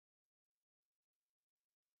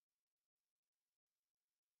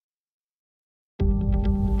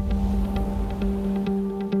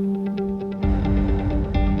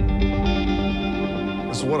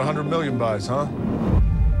is what 100 million buys, huh?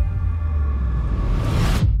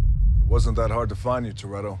 It wasn't that hard to find you,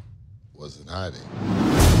 Toretto. Wasn't hiding.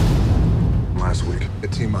 Last week, a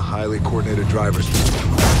team of highly coordinated drivers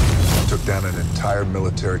took down an entire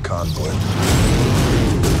military convoy.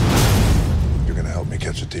 You're gonna help me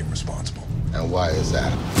catch the team responsible. And why is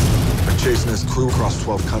that? They're chasing his crew across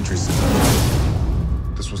 12 countries.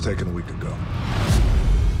 This was taken a week ago.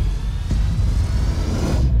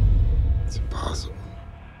 It's impossible.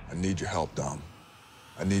 I need your help, Dom.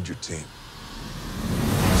 I need your team.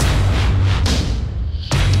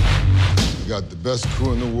 You got the best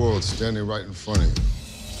crew in the world standing right in front of you.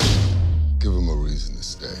 Give them a reason to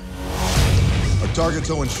stay. Our target's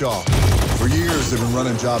Owen Shaw. For years, they've been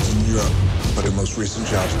running jobs in Europe, but their most recent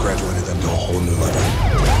jobs graduated them to a whole new level.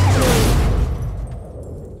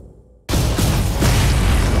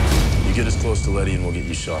 You get us close to Letty and we'll get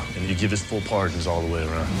you Shaw. And you give us full pardons all the way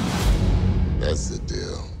around. That's the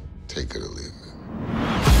deal. Take it or leave it.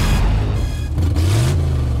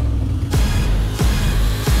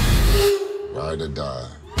 Ride or die.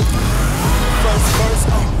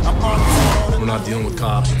 We're not dealing with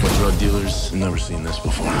cops or drug dealers. I've never seen this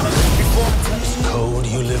before. This code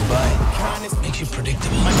you live by makes you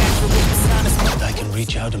predictable. I can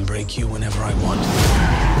reach out and break you whenever I want.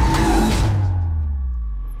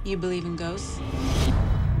 You believe in ghosts?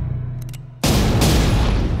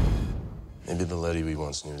 Maybe the Letty we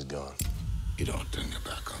once knew is gone. You don't turn your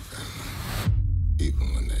back on family,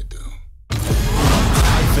 even when they do.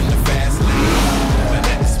 Life in the fast lane, but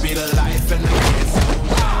at the speed of life and the gas.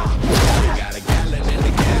 You got a gallon in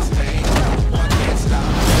the gas tank. One can't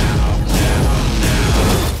stop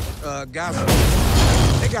now. Guys,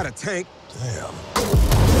 they got a tank. Damn.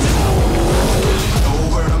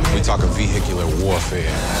 We talking vehicular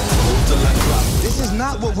warfare. This is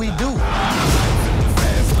not what we do.